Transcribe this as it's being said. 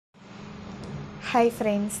Hi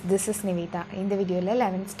friends, this is Nivita. In the video,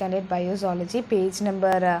 11th standard Bio-Zoology, page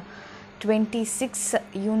number 26,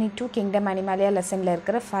 Unit 2, Kingdom Animalia lesson la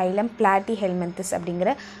irukra phylum Platyhelminthes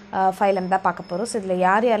அப்படிங்கற phylum தான் பார்க்க போறோம். So இதுல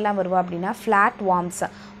யார் யாரெல்லாம் வருவா அப்படினா flat worms.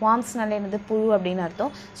 Wormsனால என்னது புழு அப்படினு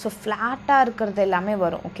அர்த்தம். So flat-ஆ இருக்குறது எல்லாமே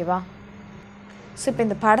வரும், ஓகேவா? So இப்போ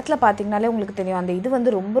இந்த படத்துல பாத்தீங்கனாலே உங்களுக்கு தெரியும் அந்த இது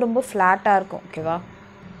வந்து ரொம்ப flat-ஆ இருக்கும், ஓகேவா?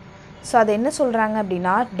 So அது என்ன சொல்றாங்க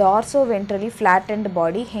அப்படினா dorso-ventrally flattened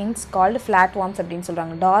body hence called flatworms அப்படினு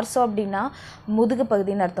சொல்றாங்க. dorso அப்படினா முதுகு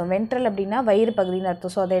பகுதின்னு அர்த்தம், ventral அப்படினா வயிறு பகுதின்னு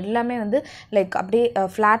அர்த்தம். So அது எல்லாமே வந்து லைக் அப்படியே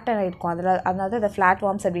flat-ஆ இருக்கும். அதனால தான் இத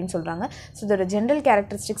flatworms அப்படினு சொல்றாங்க. So இதோட general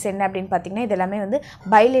characteristics என்ன அப்படினு பாத்தீங்கன்னா இதெல்லாமே வந்து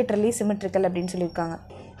bilaterally symmetrical அப்படினு சொல்லிருக்காங்க.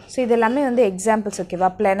 So இதெல்லாமே வந்து எக்ஸாம்பிள்ஸ், ஓகேவா?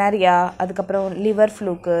 பிளனரியா, அதுக்கப்புறம் லிவர்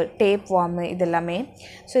ஃப்ளூக்கு, டேப் வார்ம், இதெல்லாமே.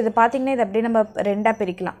 ஸோ இதை பார்த்தீங்கன்னா இது அப்படியே நம்ம ரெண்டாக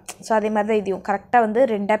பிரிக்கலாம். ஸோ அதே மாதிரி தான் இதையும் கரெக்டாக வந்து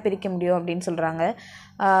ரெண்டாக பிரிக்க முடியும் அப்படின்னு சொல்கிறாங்க.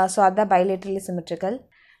 ஸோ அதுதான் பைலேட்ரலி சிமெட்ரிக்கல்.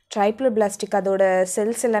 ட்ரைப்ளோபிளாஸ்டிக் அதோட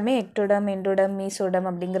செல்ஸ் எல்லாமே எக்டோடம், எண்டோடம், மீசோடம்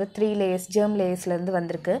அப்படிங்கிற 3 லேயர்ஸ் ஜெர்ம் லேயர்ஸ்லேருந்து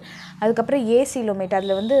வந்திருக்கு. அதுக்கப்புறம் சீலோமேட்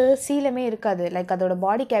அதில் வந்து சீலமே இருக்காது, லைக் அதோட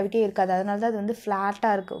பாடி கேவிட்டியே இருக்காது. அதனால தான் அது வந்து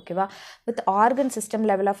ஃப்ளாட்டாக இருக்குது, ஓகேவா? With organ system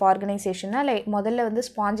level of ஆர்கனைசேஷன்னா like முதல்ல வந்து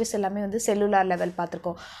ஸ்பாஞ்சஸ் எல்லாமே வந்து செல்லுலார் லெவல்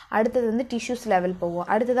பார்த்துருக்கோம், அடுத்தது வந்து டிஷ்யூஸ் லெவல் போகும்,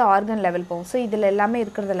 அடுத்தது ஆர்கன் லெவல் போகும். ஸோ இதில் எல்லாமே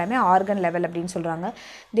இருக்கிறது எல்லாமே ஆர்கன் லெவல் அப்படின்னு சொல்கிறாங்க.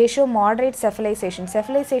 தே ஷோ மாடரேட்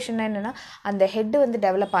செஃபலைசேஷன் என்னென்னா அந்த ஹெட் வந்து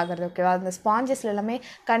டெவலப் ஆகிறது, ஓகேவா? அந்த ஸ்பாஞ்சஸில் எல்லாமே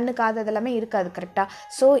கண்ணு காது அதெல்லாமே இருக்காது, கரெக்டாக.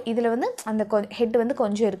 ஸோ இதில் வந்து அந்த ஹெட் வந்து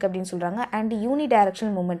கொஞ்சம் இருக்குது அப்படின்னு சொல்கிறாங்க. அண்ட்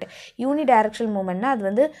யூனிடைரக்ஷனல் மூமெண்ட்னா அது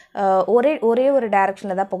வந்து ஒரே ஒரு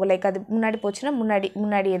டைரக்ஷனில் தான் போகும், லைக் அது முன்னாடி போச்சுன்னா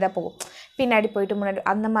முன்னாடியே தான் போகும், பின்னாடி போயிட்டு முன்னாடி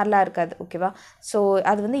அந்த மாதிரிலாம் இருக்காது, ஓகேவா? ஸோ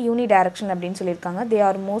அது வந்து யூனிடைரக்ஷனல் அப்படின்னு சொல்லியிருக்காங்க. They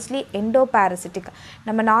are mostly எண்டோபாரசிட்டிக்.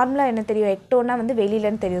 நம்ம நார்மலாக என்ன தெரியும், எக்டோனா வந்து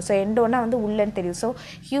வெளியிலன்னு தெரியும், ஸோ எண்டோனா வந்து உள்ளன்னு தெரியும். ஸோ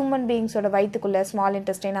ஹியூமன் பீயிங்ஸோட வயிற்றுக்குள்ளே ஸ்மால்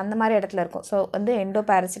இன்டெஸ்டைன் அந்த மாதிரி இடத்துல இருக்கும். ஸோ வந்து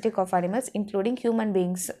எண்டோபாரசிட்டிக் of animals including human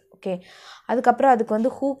beings, okay. அதுக்கப்புறம் அதுக்கு வந்து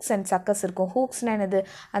ஹூக்ஸ் அண்ட் சக்கஸ் இருக்கும். ஹூக்ஸ்னால் என்னது,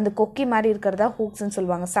 அந்த கொக்கி மாதிரி இருக்கிறதா ஹூக்ஸ்ன்னு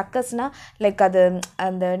சொல்லுவாங்க. சக்கஸ்னால் லைக் அது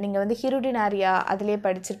அந்த நீங்கள் வந்து ஹிருடினாரியா அதிலே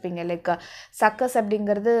படிச்சிருப்பீங்க, லைக் சக்கஸ்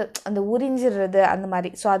அப்படிங்கிறது அந்த உறிஞ்சிடுறது அந்த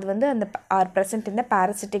மாதிரி. ஸோ அது வந்து அந்த ஆர் ப்ரெசன்ட் இந்த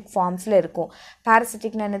பாரசிட்டிக் ஃபார்ம்ஸில் இருக்கும்.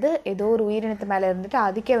 பாரசிட்டிக்னா என்னது, ஏதோ ஒரு உயிரினத்து மேலே இருந்துட்டு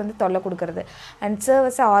அதுக்கே வந்து தொல்லை கொடுக்குறது. And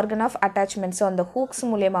servers organ of attachment. So அந்த ஹூக்ஸ்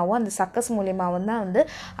மூலியமாகவும் அந்த சக்கஸ் மூலியமாகவும் தான் வந்து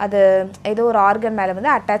அது ஏதோ ஒரு ஆர்கன் மேலே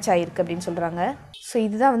வந்து அட்டாச் ஆகிருக்கு அப்படின்னு சொல்கிறாங்க. ஸோ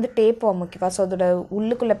இதுதான் வந்து டேப் வார்ம், ஓகேவா? ஸோ அதோட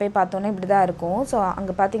உள்ளுக்குள்ளே போய் பார்த்தோன்னா இப்படி தான் இருக்கும். ஸோ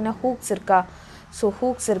அங்கே பார்த்தீங்கன்னா ஹூக்ஸ் இருக்கா, ஸோ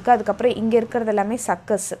ஹூக்ஸ் இருக்குது. அதுக்கப்புறம் இங்கே இருக்கிறது எல்லாமே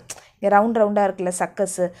சக்கஸ், ரவுண்டாக இருக்குல்ல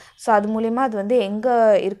சக்கஸ்ஸு. ஸோ அது மூலிமா அது வந்து எங்கே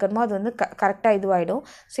இருக்கணுமோ அது வந்து கரெக்டாக இதுவாகிடும்.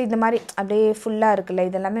 ஸோ இந்த மாதிரி அப்படியே ஃபுல்லாக இருக்குல்ல,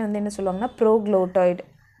 இதெல்லாமே வந்து என்ன சொல்லுவாங்கன்னா ப்ரோக்ளோட்டாய்டு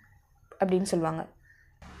அப்படின்னு சொல்லுவாங்க,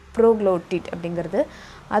 ப்ரோக்ளோட்டிட் அப்படிங்கிறது.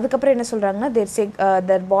 அதுக்கப்புறம் என்ன சொல்கிறாங்கன்னா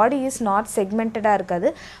their body is not segmented-ஆக இருக்காது,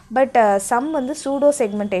 பட் சம் வந்து சூடோ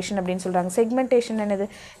செக்மெண்டேஷன் அப்படின்னு சொல்கிறாங்க. செக்மெண்டேஷன் என்னது,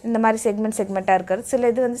 இந்த மாதிரி செக்மெண்ட்டாக இருக்காது.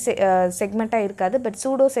 சில இது வந்து செக்மெண்ட்டாக இருக்காது, பட்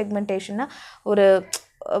சூடோ செக்மெண்டேஷன்னா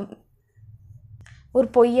ஒரு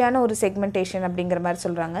பொய்யான ஒரு செக்மெண்டேஷன் அப்படிங்கிற மாதிரி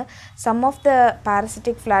சொல்கிறாங்க. Some of the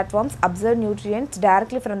parasitic ஃப்ளாட்வார்ம்ஸ் observe nutrients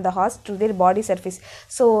directly from the ஹாஸ்ட் to their body surface.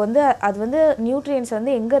 So வந்து அது வந்து நியூட்ரியன்ஸ்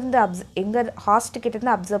வந்து எங்கே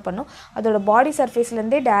ஹாஸ்ட்டுக்கிட்டேருந்து அப்சர்வ் பண்ணும், அதோட பாடி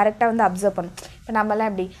சர்ஃபேஸ்லேருந்தே டைரெக்டாக வந்து அப்சர்வ் பண்ணும். இப்போ நம்மளாம்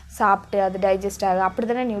எப்படி சாப்பிட்டு அது டைஜஸ்ட் ஆகும் அப்படி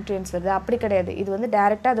தானே நியூட்ரியன்ஸ் வருது, அப்படி கிடையாது. இது வந்து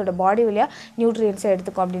டைரெக்டாக அதோட பாடி வழியாக நியூட்ரியன்ஸை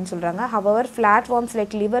எடுத்துக்கும் அப்படின்னு சொல்கிறாங்க. ஹவவர் ஃப்ளாட்வார்ம்ஸ்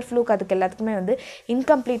லைக் லிவர் ஃப்ளூக் அதுக்கு எல்லாத்துக்குமே வந்து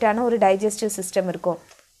இன்கம்ப்ளீட்டான ஒரு டைஜஸ்டிவ் சிஸ்டம் இருக்கும்.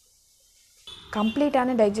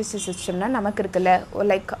 கம்ப்ளீட்டான டைஜஸ்டிவ் சிஸ்டம்னா நமக்கு இருக்குல்ல,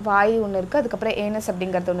 லைக் வாய் ஒன்று இருக்குது, அதுக்கப்புறம் ஏனஸ்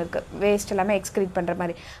அப்படிங்கிறது ஒன்று இருக்குது, வேஸ்ட் எல்லாமே எக்ஸ்க்ரீட் பண்ணுற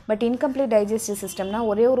மாதிரி. பட் இன்கம்ப்ளீட் டைஜஸ்டிவ் சிஸ்டம்னா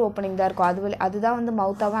ஒரே ஒரு ஓப்பனிங் தான் இருக்கும், அதுதான் வந்து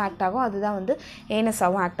மவுத்தாகவும் ஆக்ட் ஆகும், அதுதான் வந்து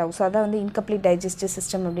ஏனஸாகவும் ஆக்ட் ஆகும். ஸோ அதான் வந்து இன்கம்ப்ளீட் டைஜஸ்டிவ்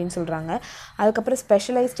சிஸ்டம் அப்படின்னு சொல்கிறாங்க. அதுக்கப்புறம்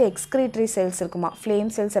ஸ்பெஷலைஸ்டு எக்ஸ்க்ரீட்டரி செல்ஸ் இருக்குமா,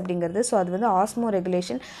 ஃப்ளேம் செல்ஸ் அப்படிங்கிறது. ஸோ அது வந்து ஆஸ்மோ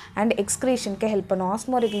ரெகுலேஷன் அண்ட் எக்ஸ்க்ரீஷனுக்கு ஹெல்ப் பண்ணும்.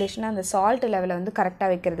 ஆஸ்மோ ரெகுலேஷன் அந்த சால்ட் லெவலை வந்து கரெக்டாக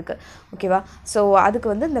வைக்கிறதுக்கு, ஓகேவா? ஸோ அதுக்கு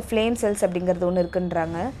வந்து இந்த ஃப்ளேம் செல்ஸ் அப்படிங்கிறது ஒன்று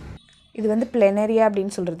இருக்குன்றாங்க. இது வந்து பிளனரியா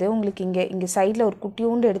அப்படின்னு சொல்கிறது. உங்களுக்கு இங்கே சைடில் ஒரு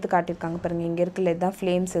குட்டியூண்டு எடுத்து காட்டியிருக்காங்க பாருங்கள், இங்கே இருக்குல்ல, இதுதான்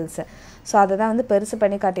ஃப்ளேம் செல்ஸு. ஸோ அதை தான் வந்து பெருசு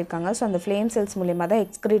பண்ணி காட்டியிருக்காங்க. ஸோ அந்த ஃப்ளேம் செல்ஸ் மூலிமா தான்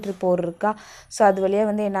எக்ஸ்க்ரீட்டரி போர் இருக்கா. ஸோ அது வழியாக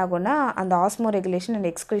வந்து என்ன ஆகும்னா அந்த ஆஸ்மோ ரெகுலேஷன் அண்ட்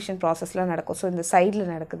எக்ஸ்க்ரீஷன் ப்ராசஸ்லாம் நடக்கும். ஸோ இந்த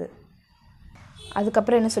சைடில் நடக்குது.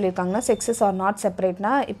 அதுக்கப்புறம் என்ன சொல்லியிருக்காங்கன்னா செக்ஸஸ் ஆர் நாட்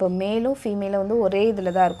செப்பரேட்னா இப்போ மேலும் ஃபீமேலும் வந்து ஒரே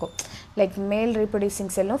இதில் தான் இருக்கும், லைக் மேல்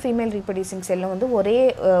ரீப்ரொடியூசிங் செல்லும் ஃபீமேல் ரீப்ரொடியூசிங் செல்லும் வந்து ஒரே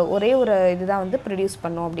ஒரு இது தான் வந்து ப்ரொடியூஸ்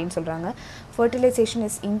பண்ணும் அப்படின்னு சொல்கிறாங்க. ஃபர்டிலைசேஷன்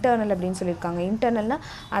இஸ் இன்டர்னல் அப்படின்னு சொல்லியிருக்காங்க. இன்டர்னல்னால்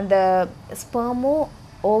அந்த ஸ்பெர்மும்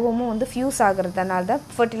ஓவமும் வந்து ஃபியூஸ் ஆகிறதுனால தான்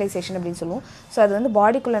ஃபர்டிலைசேஷன் அப்படின்னு சொல்லுவோம். ஸோ அது வந்து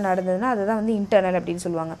பாடிக்குள்ளே நடந்ததுன்னா அதுதான் வந்து இன்டர்னல் அப்படின்னு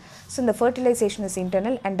சொல்லுவாங்க. ஸோ இந்த fertilisation is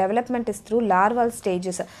internal and development is through larval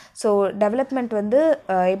stages. So development வந்து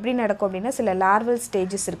எப்படி நடக்கும் அப்படின்னா சில லார்வல்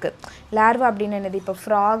ஸ்டேஜஸ் இருக்குது. லார்வா அப்படின்னு என்னது, இப்போ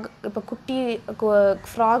ஃப்ராக், இப்போ குட்டி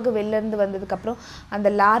ஃப்ராக் வெளிலேருந்து வந்ததுக்கப்புறம் அந்த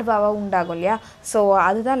லார்வாவாக உண்டாகும் இல்லையா, ஸோ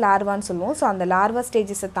அதுதான் லார்வான்னு சொல்லுவோம். ஸோ அந்த லார்வா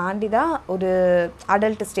ஸ்டேஜஸை தாண்டி தான் ஒரு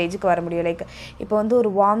அடல்ட் ஸ்டேஜுக்கு வர முடியும். லைக் இப்போ வந்து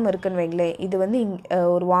ஒரு வார்ம் இருக்குன்னு வைங்களேன், இது வந்து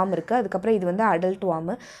ஒரு வார்ம் இருக்குது, அதுக்கப்புறம் இது வந்து அடல்ட்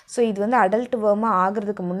வார்மு. ஸோ இது வந்து அடல்ட் வார்மாக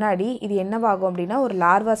ஆகிறதுக்கு முன்னாடி இது என்னவாகும் அப்படின்னா ஒரு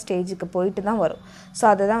லார்வா ஸ்டேஜுக்கு போயிட்டு தான் வரும். ஸோ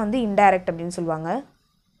அதை தான் வந்து இன்டைரக்ட் அப்படின்னு சொல்லுவாங்க.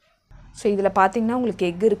 ஸோ இதில் பார்த்திங்கன்னா உங்களுக்கு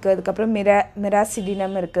எக் இருக்குது, அதுக்கப்புறம்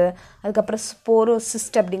மிராசிடினம் இருக்குது, அதுக்கப்புறம்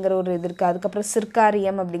ஸ்போரோசிஸ்ட் அப்படிங்கிற ஒரு இது இருக்குது, அதுக்கப்புறம்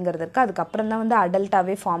சிர்காரியம் அப்படிங்கிறது இருக்குது, அதுக்கப்புறம் தான் வந்து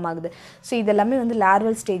அடல்ட்டாகவே ஃபார்ம் ஆகுது. ஸோ இதெல்லாமே வந்து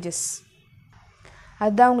லார்வல் ஸ்டேஜஸ்.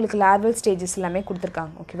 அதுதான் உங்களுக்கு லார்வல் ஸ்டேஜஸ் எல்லாமே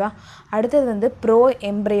கொடுத்துருக்காங்க. ஓகேவா. அடுத்தது வந்து ப்ரோ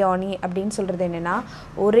எம்ப்ரியானி அப்படின்னு சொல்கிறது என்னென்னா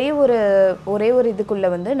ஒரே ஒரு இதுக்குள்ளே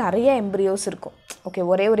வந்து நிறைய எம்ப்ரியோஸ் இருக்கும். ஓகே,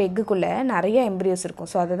 ஒரே ஒரு எக்குக்குள்ளே நிறைய எம்ப்ரியோஸ் இருக்கும்.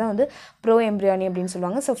 ஸோ அதை தான் வந்து ப்ரோ எம்ப்ரியானி அப்படின்னு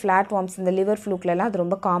சொல்லுவாங்க. ஸோ ஃப்ளாட் வார்ம்ஸ் இந்த லிவர் ஃப்ளூக்லலாம் அது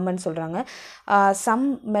ரொம்ப காமன் சொல்கிறாங்க. சம்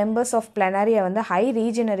மெம்பர்ஸ் ஆஃப் பிளனரியா வந்து ஹை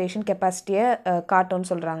ரீஜெனரேஷன் கெப்பாசிட்டியை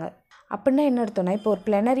காட்டும்னு சொல்கிறாங்க. அப்படின்னா என்ன அர்த்தம்னா, இப்போ ஒரு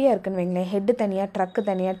பிளனரியாக இருக்குன்னு வைங்களேன், ஹெட்டு தனியாக, ட்ரக்கு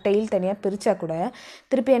தனியாக, டெயில் தனியாக பிரித்தா கூட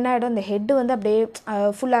திருப்பி என்ன ஆகிடும், இந்த ஹெட்டு வந்து அப்படியே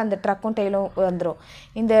ஃபுல்லாக அந்த ட்ரக்கும் டெயிலும் வந்துடும்.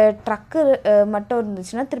 இந்த ட்ரக்கு மட்டும்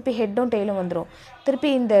இருந்துச்சுன்னா திருப்பி ஹெட்டும் டெயிலும் வந்துடும். திருப்பி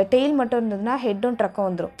இந்த டெயில் மட்டும் இருந்ததுன்னா ஹெட்டும் ட்ரக்கும்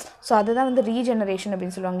வந்துடும். ஸோ அதுதான் வந்து ரீஜெனரேஷன்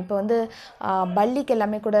அப்படின்னு சொல்லுவாங்க. இப்போ வந்து பல்லிக்கு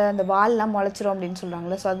எல்லாமே கூட அந்த வால்லாம் முளைச்சிரும் அப்படின்னு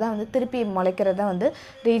சொல்கிறாங்களே, ஸோ அதுதான் வந்து திருப்பி முளைக்கிறது தான் வந்து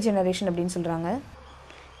ரீஜெனரேஷன் அப்படின்னு சொல்கிறாங்க.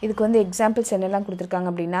 இதுக்கு வந்து எக்ஸாம்பிள்ஸ் என்னெல்லாம் கொடுத்துருக்காங்க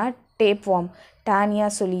அப்படின்னா டேப் வார்ம், டானியா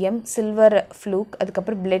சொலியம், சில்வர் ஃப்ளூக்,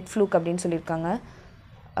 அதுக்கப்புறம் பிளட் ஃப்ளூக் அப்படின்னு சொல்லியிருக்காங்க.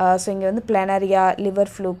 ஸோ இங்கே வந்து பிளனரியா,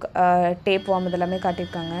 லிவர் ஃப்ளூக், டேப் வார்ம் இதெல்லாமே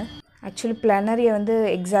காட்டியிருக்காங்க. ஆக்சுவலி பிளனரியா வந்து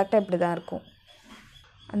எக்ஸாக்டாக இப்படி தான் இருக்கும்.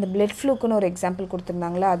 அந்த பிளட் ஃப்ளூக்குன்னு ஒரு எக்ஸாம்பிள்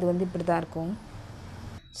கொடுத்துருந்தாங்களே, அது வந்து இப்படி தான் இருக்கும்.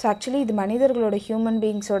 ஸோ ஆக்சுவலி இது மனிதர்களோட ஹியூமன்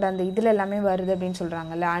பீயிங்ஸோட அந்த இதில் எல்லாமே வருது அப்படின்னு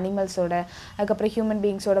சொல்கிறாங்கல்ல, அனிமல்ஸோட, அதுக்கப்புறம் ஹியூமன்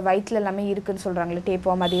பீயிங்ஸோட வயிற்றில் எல்லாமே இருக்குதுன்னு சொல்கிறாங்களே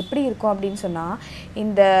டேப்வார்ம். அது எப்படி இருக்கும் அப்படின்னு சொன்னால்,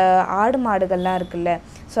 இந்த ஆடு மாடுகள்லாம் இருக்குல்ல,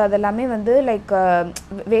 ஸோ அதெல்லாமே வந்து லைக்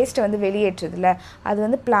வேஸ்ட்டை வந்து வெளியேற்றுதுல, அது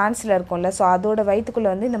வந்து பிளான்ஸில் இருக்கும்ல, ஸோ அதோட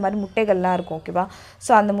வயிற்றுக்குள்ளே வந்து இந்த மாதிரி முட்டைகள்லாம் இருக்கும். ஓகேவா.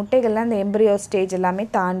 ஸோ அந்த முட்டைகள்லாம் இந்த எம்ப்ரியோ ஸ்டேஜ் எல்லாமே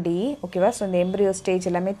தாண்டி, ஓகேவா, ஸோ இந்த எம்ப்ரியோ ஸ்டேஜ்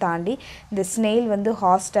எல்லாமே தாண்டி இந்த ஸ்னெயில் வந்து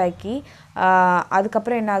ஹாஸ்ட் ஆக்கி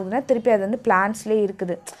அதுக்கப்புறம் என்ன ஆகுதுன்னா திருப்பி அது வந்து பிளான்ட்ஸ்லேயே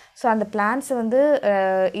இருக்குது. ஸோ அந்த பிளான்ட்ஸை வந்து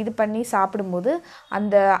இது பண்ணி சாப்பிடும்போது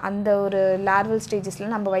அந்த அந்த ஒரு லார்வல்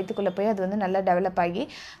ஸ்டேஜஸில் நம்ம வயிற்றுக்குள்ளே போய் அது வந்து நல்லா டெவலப் ஆகி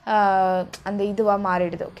அந்த இதுவாக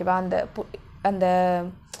மாறிடுது. ஓகேவா. அந்த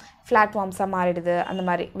ஃப்ளாட் வார்ம்ஸாக மாறிடுது, அந்த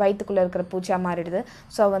மாதிரி வயிற்றுக்குள்ளே இருக்கிற பூச்சியாக மாறிடுது.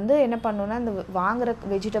 ஸோ வந்து என்ன பண்ணணுன்னா அந்த வாங்குகிற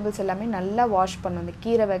வெஜிடபிள்ஸ் எல்லாமே நல்லா வாஷ் பண்ணணும். அந்த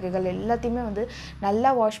கீரை வகைகள் எல்லாத்தையுமே வந்து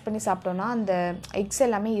நல்லா வாஷ் பண்ணி சாப்பிட்டோன்னா அந்த எக்ஸ்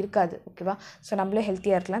எல்லாமே இருக்காது. ஓகேவா. ஸோ நம்மளே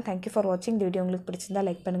ஹெல்த்தியாக இருக்கலாம். தேங்க்யூ ஃபார் வாட்சிங். இந்த வீடியோ உங்களுக்கு பிடிச்சிருந்தா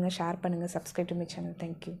லைக் பண்ணுங்கள், ஷேர் பண்ணுங்கள், subscribe to my channel.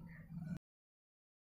 Thank you.